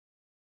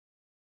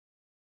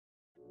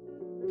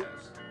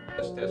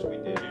This test we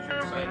did, as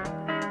you're saying, you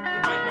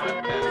might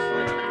not pass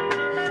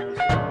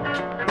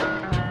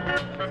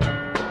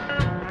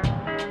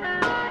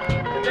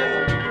and then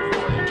what we do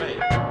is say, hey,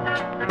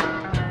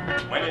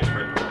 my name's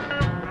Fred.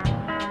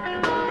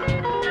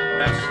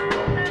 That's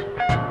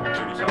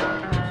 30-some odd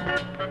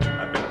years.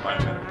 I've been a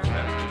biomedical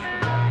statistician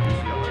at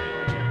UCLA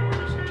and more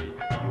recently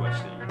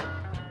USC.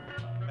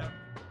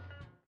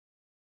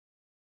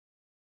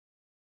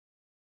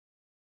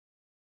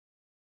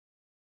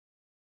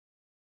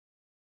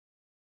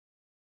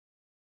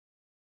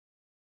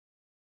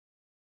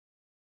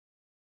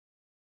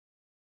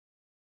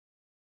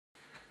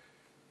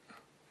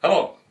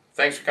 Hello,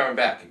 thanks for coming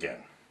back again.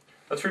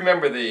 Let's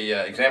remember the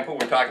example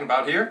we're talking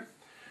about here.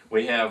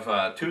 We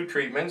have two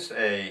treatments,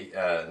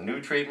 a new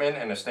treatment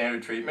and a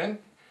standard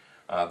treatment.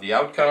 The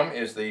outcome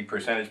is the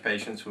percentage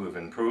patients who have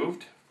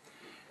improved.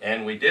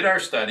 And we did our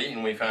study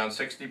and we found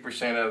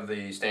 60% of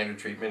the standard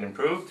treatment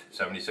improved,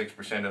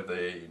 76% of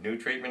the new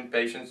treatment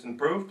patients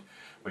improved.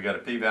 We got a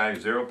p-value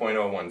of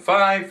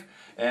 0.015,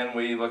 and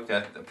we looked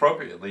at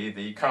appropriately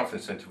the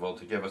confidence interval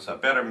to give us a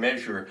better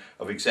measure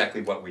of exactly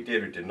what we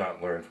did or did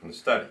not learn from the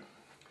study.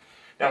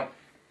 Now,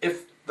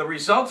 if the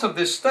results of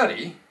this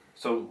study,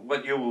 so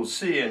what you will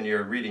see in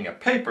your reading a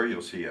paper,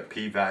 you'll see a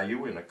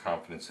p-value and a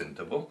confidence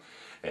interval,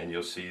 and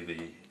you'll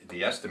see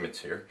the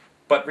estimates here.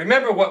 But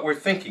remember what we're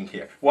thinking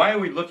here. Why are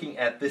we looking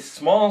at this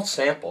small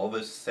sample?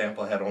 This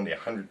sample had only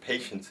 100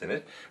 patients in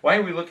it. Why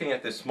are we looking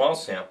at this small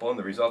sample and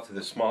the results of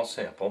this small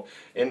sample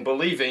and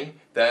believing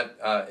that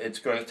it's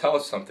going to tell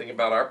us something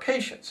about our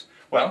patients?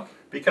 Well,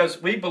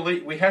 because we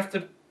have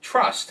to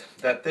trust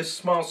that this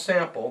small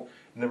sample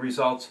and the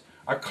results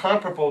are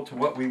comparable to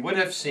what we would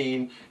have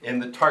seen in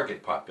the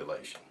target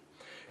population.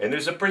 And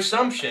there's a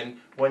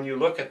presumption when you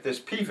look at this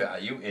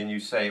p-value and you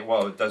say,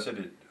 well, does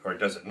it or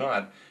does it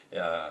not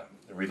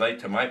relate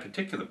to my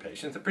particular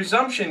patient? The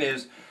presumption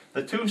is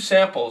the two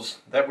samples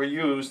that were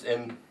used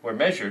and were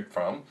measured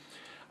from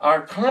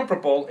are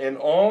comparable in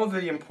all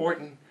the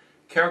important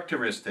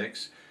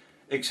characteristics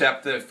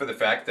except for the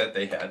fact that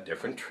they had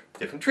different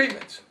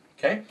treatments.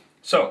 Okay?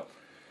 So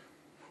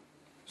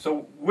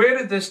where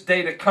did this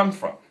data come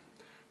from?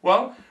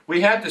 Well,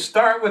 we had to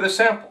start with a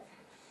sample.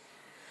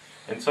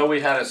 And so we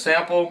had a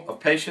sample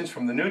of patients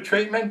from the new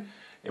treatment,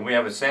 and we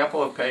have a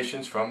sample of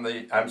patients from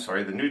the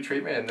new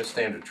treatment and the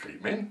standard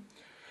treatment.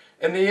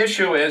 And the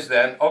issue is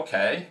then,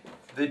 okay,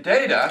 the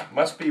data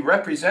must be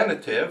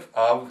representative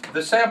of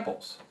the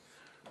samples.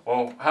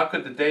 Well, how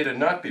could the data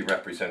not be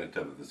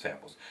representative of the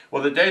samples?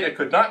 Well, the data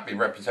could not be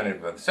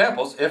representative of the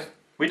samples if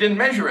we didn't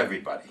measure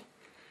everybody.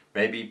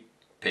 Maybe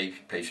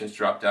patients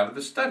dropped out of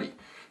the study.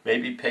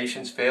 Maybe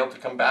patients failed to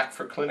come back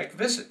for clinic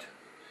visit.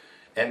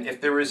 And if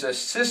there is a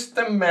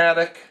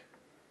systematic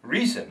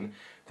reason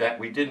that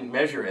we didn't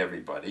measure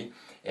everybody,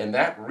 and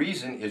that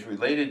reason is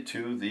related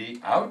to the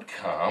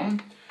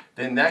outcome,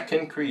 then that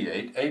can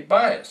create a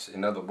bias.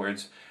 In other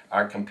words,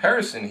 our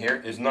comparison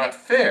here is not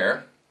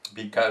fair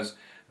because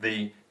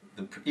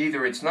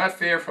either it's not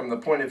fair from the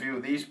point of view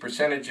these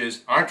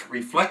percentages aren't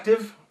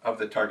reflective of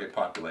the target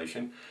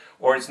population,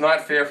 or it's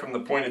not fair from the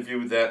point of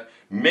view that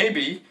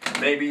maybe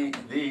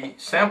the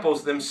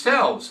samples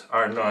themselves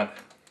are not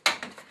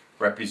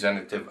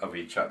representative of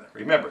each other.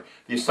 Remember,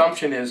 the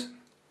assumption is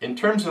in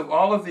terms of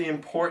all of the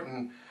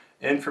important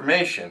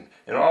information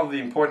and all of the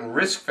important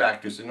risk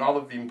factors and all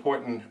of the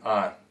important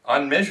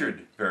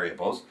unmeasured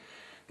variables,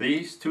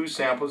 these two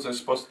samples are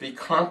supposed to be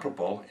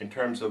comparable in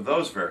terms of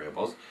those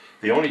variables,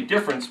 the only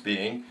difference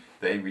being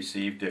they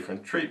received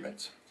different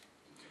treatments.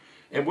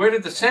 And where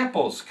did the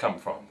samples come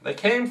from? They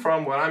came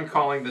from what I'm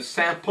calling the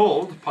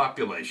sampled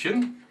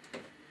population,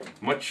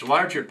 much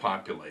larger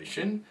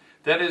population,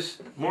 that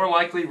is more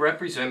likely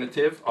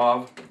representative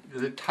of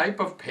the type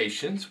of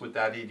patients with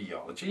that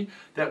etiology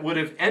that would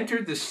have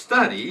entered the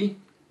study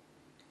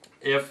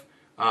if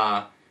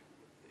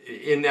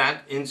in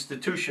that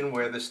institution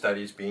where the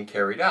study is being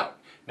carried out.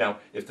 Now,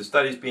 if the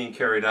study is being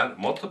carried out at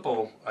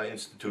multiple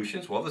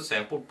institutions, well, the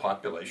sampled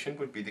population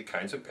would be the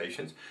kinds of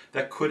patients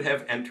that could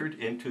have entered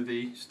into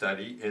the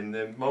study in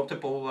the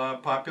multiple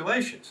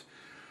populations.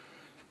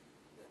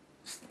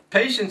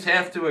 Patients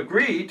have to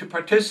agree to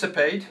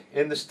participate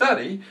in the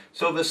study,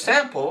 so the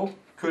sample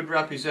could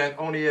represent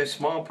only a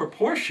small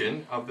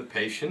proportion of the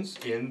patients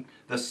in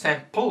the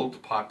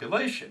sampled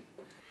population.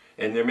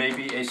 And there may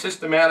be a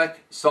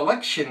systematic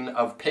selection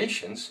of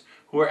patients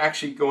who are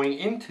actually going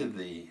into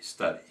the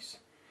studies.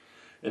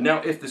 And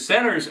now, if the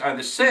centers are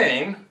the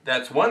same,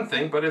 that's one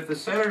thing, but if the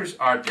centers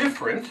are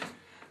different,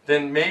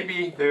 then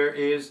maybe there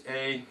is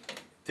a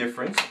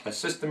difference, a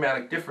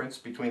systematic difference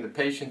between the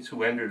patients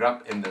who ended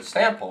up in the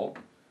sample,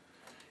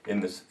 in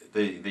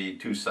the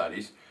two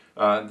studies,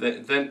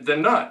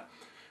 than not.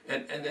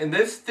 And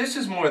this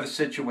is more the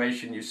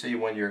situation you see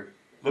when you're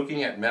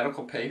looking at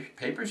medical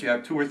papers. You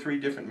have 2 or 3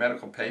 different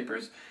medical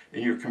papers,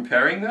 and you're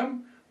comparing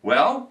them.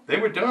 Well, they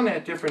were done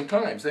at different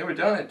times. They were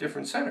done at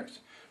different centers.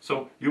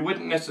 So you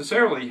wouldn't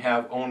necessarily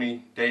have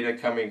only data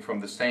coming from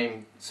the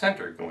same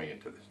center going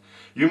into this.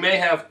 You may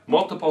have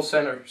multiple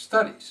center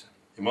studies.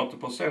 in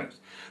multiple centers.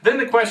 Then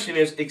the question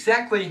is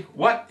exactly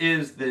what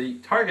is the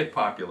target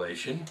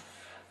population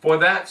for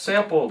that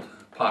sampled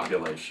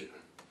population?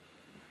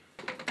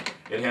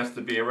 It has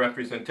to be a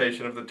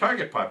representation of the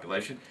target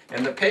population,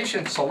 and the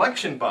patient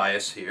selection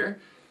bias here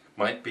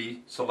might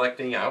be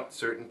selecting out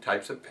certain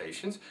types of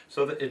patients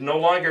so that it no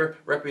longer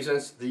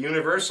represents the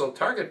universal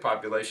target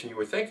population you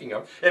were thinking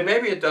of, and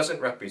maybe it doesn't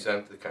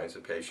represent the kinds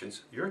of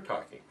patients you're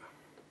talking about.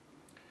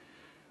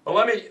 Well,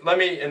 let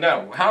me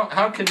now,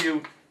 how can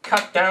you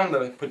cut down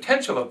the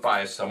potential of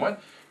bias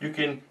somewhat? You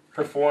can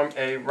perform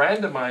a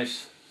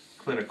randomized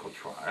clinical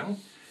trial.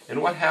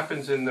 And what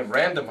happens in the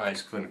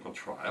randomized clinical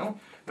trial?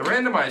 The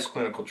randomized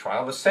clinical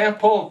trial, the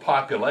sample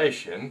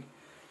population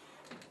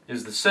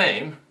is the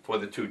same for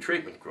the two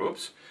treatment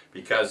groups,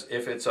 because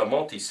if it's a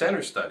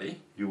multi-center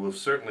study, you will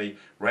certainly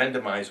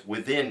randomize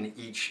within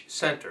each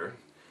center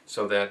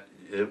so that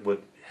it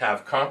would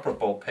have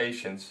comparable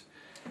patients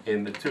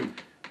in the two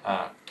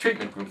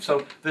treatment groups.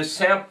 So the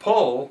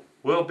sample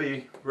will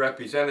be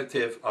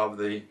representative of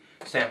the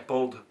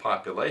sampled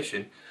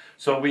population.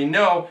 So we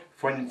know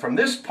from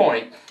this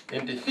point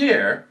into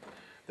here,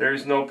 there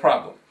is no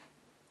problem.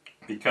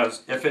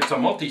 Because if it's a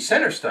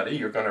multi-center study,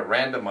 you're going to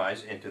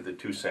randomize into the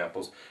two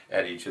samples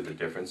at each of the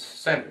different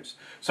centers.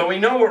 So we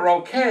know we're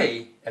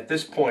okay at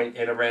this point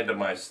in a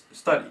randomized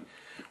study.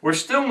 We're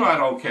still not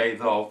okay,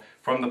 though,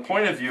 from the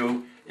point of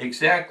view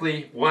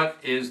exactly what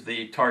is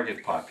the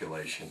target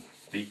population.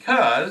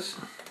 Because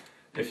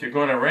if you're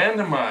going to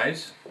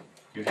randomize,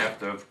 you have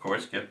to, of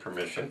course, get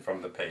permission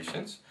from the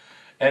patients.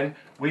 And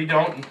we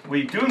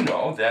do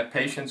know that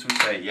patients who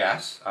say,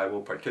 yes, I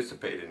will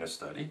participate in a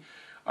study,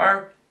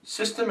 are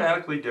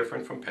systematically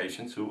different from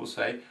patients who will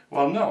say,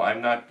 well, no,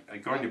 I'm not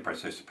going to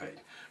participate.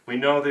 We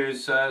know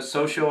there's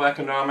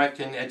socioeconomic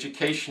and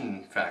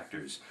education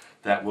factors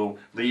that will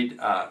lead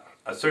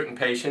certain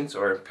patients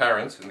or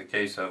parents, in the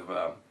case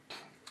of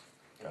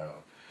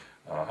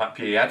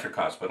pediatric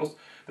hospitals,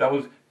 that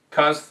will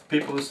cause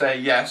people to say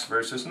yes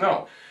versus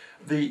no.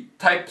 The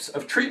types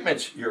of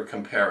treatments you're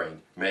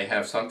comparing may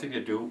have something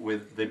to do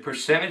with the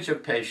percentage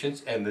of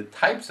patients and the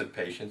types of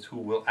patients who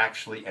will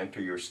actually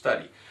enter your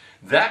study.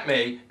 That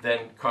may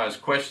then cause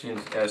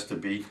questions as to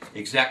be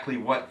exactly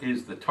what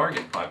is the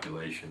target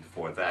population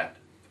for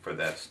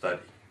that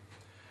study.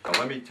 Now,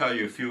 let me tell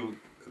you a few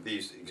of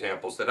these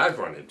examples that I've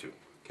run into.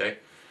 Okay,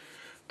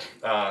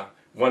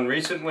 one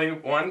recently,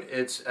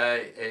 it's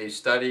a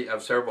study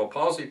of cerebral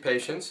palsy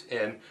patients,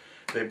 and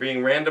they're being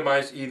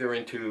randomized either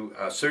into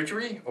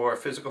surgery or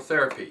physical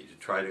therapy to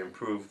try to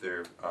improve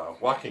their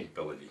walking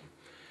ability.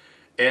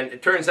 And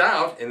it turns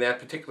out in that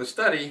particular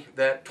study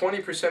that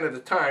 20% of the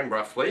time,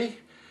 roughly,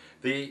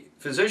 the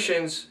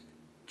physicians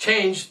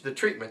changed the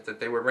treatment that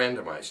they were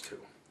randomized to.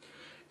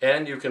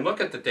 And you can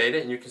look at the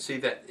data and you can see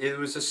that it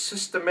was a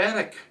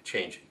systematic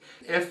changing.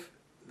 If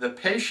the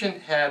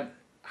patient had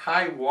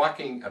high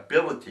walking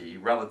ability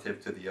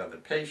relative to the other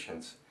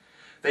patients,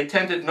 they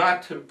tended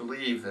not to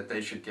believe that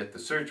they should get the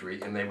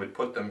surgery, and they would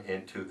put them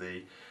into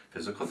the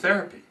physical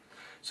therapy.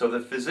 So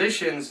the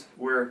physicians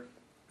were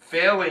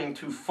failing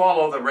to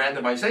follow the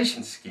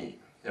randomization scheme.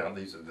 You know,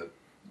 these are the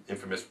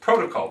infamous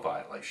protocol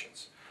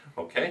violations.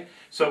 Okay,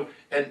 so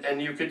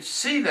and you could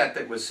see that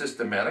it was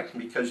systematic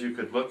because you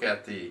could look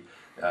at the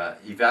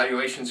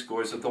evaluation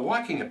scores of the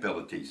walking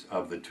abilities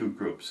of the two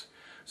groups.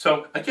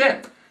 So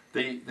again,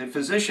 the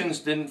physicians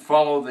didn't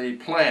follow the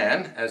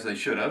plan as they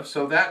should have,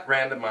 so that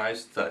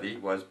randomized study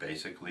was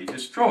basically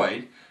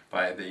destroyed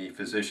by the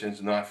physicians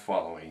not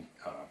following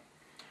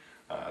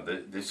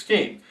the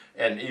scheme.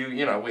 And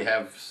you know, we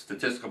have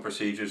statistical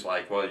procedures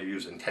like, well, you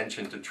use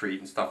intention to treat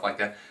and stuff like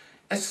that.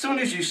 As soon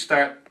as you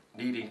start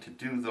needing to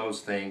do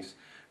those things,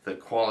 the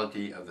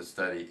quality of the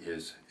study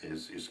is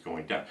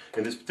going down.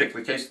 In this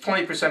particular case,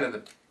 20% of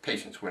the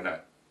patients were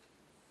not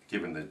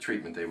given the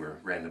treatment they were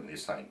randomly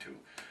assigned to.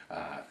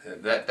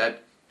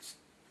 That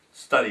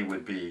study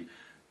would be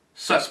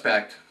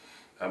suspect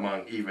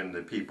among even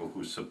the people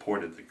who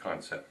supported the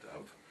concept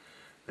of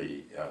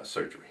the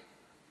surgery.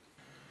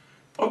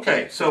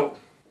 Okay, so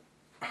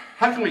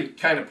how can we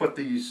kind of put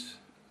these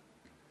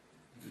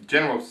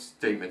general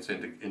statements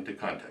into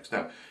context?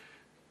 Now,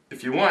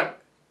 if you want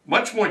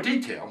much more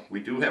detail, we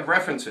do have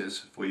references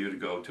for you to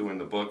go to in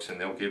the books, and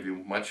they'll give you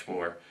much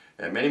more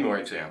and many more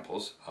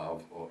examples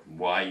of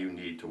why you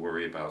need to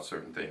worry about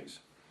certain things.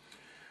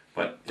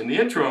 But in the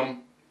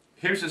interim,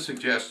 here's a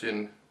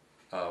suggestion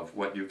of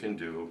what you can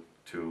do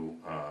to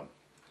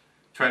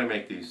try to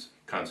make these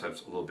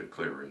concepts a little bit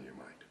clearer in your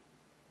mind.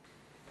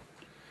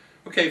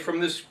 Okay, from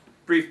this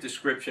brief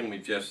description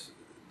we've just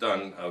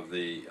done of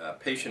the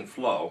patient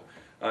flow,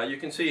 you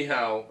can see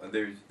how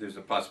there's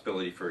a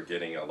possibility for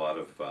getting a lot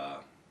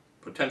of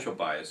potential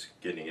bias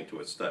getting into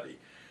a study.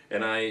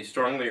 And I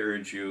strongly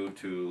urge you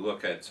to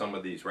look at some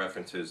of these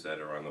references that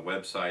are on the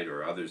website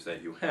or others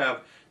that you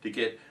have to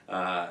get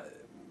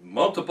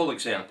multiple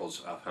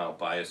examples of how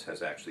bias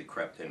has actually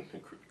crept into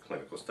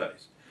clinical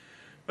studies.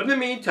 But in the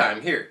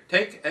meantime, here,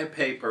 take a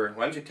paper.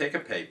 Why don't you take a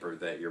paper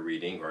that you're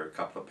reading, or a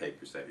couple of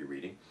papers that you're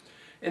reading,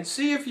 and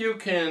see if you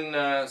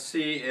can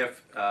see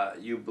if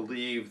you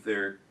believe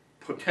there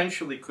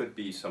potentially could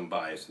be some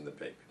bias in the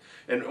paper.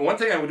 And one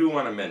thing I do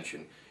want to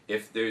mention,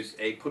 if there's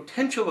a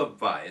potential of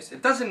bias,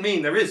 it doesn't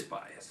mean there is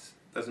bias.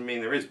 It doesn't mean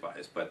there is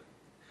bias, but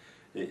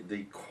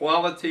the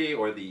quality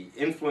or the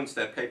influence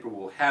that paper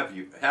will have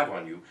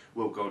on you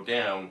will go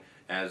down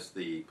as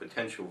the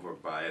potential for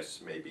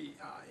bias maybe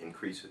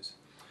increases.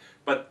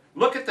 But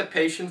look at the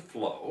patient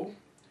flow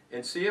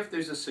and see if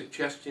there's a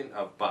suggestion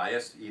of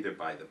bias either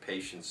by the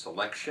patient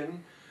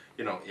selection.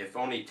 You know, if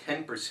only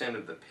 10%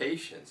 of the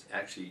patients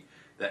actually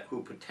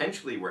who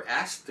potentially were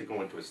asked to go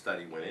into a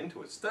study went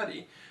into a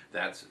study,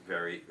 that's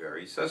very,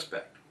 very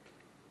suspect.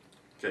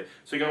 Okay,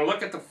 so you're going to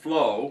look at the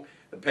flow,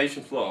 the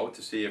patient flow,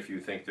 to see if you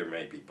think there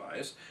may be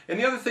bias. And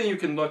the other thing you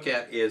can look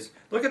at is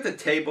look at the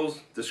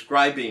tables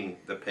describing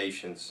the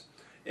patients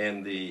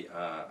and the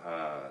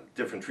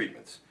different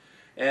treatments.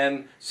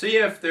 And see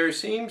if there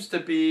seems to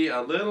be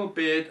a little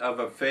bit of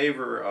a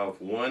favor of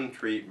one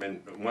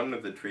treatment, one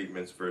of the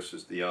treatments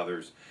versus the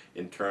others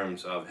in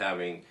terms of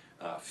having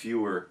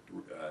fewer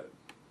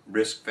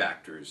risk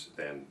factors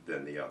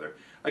than the other.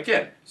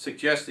 Again,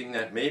 suggesting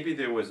that maybe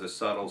there was a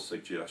subtle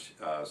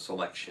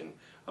selection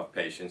of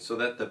patients so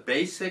that the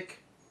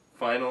basic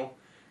final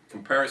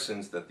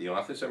comparisons that the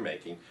authors are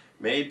making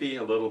may be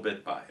a little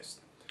bit biased.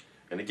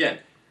 And again,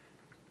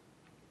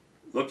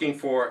 looking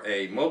for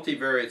a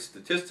multivariate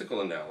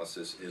statistical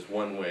analysis is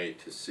one way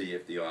to see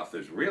if the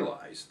authors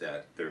realize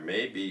that there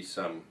may be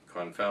some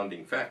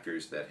confounding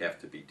factors that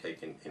have to be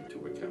taken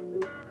into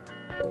account.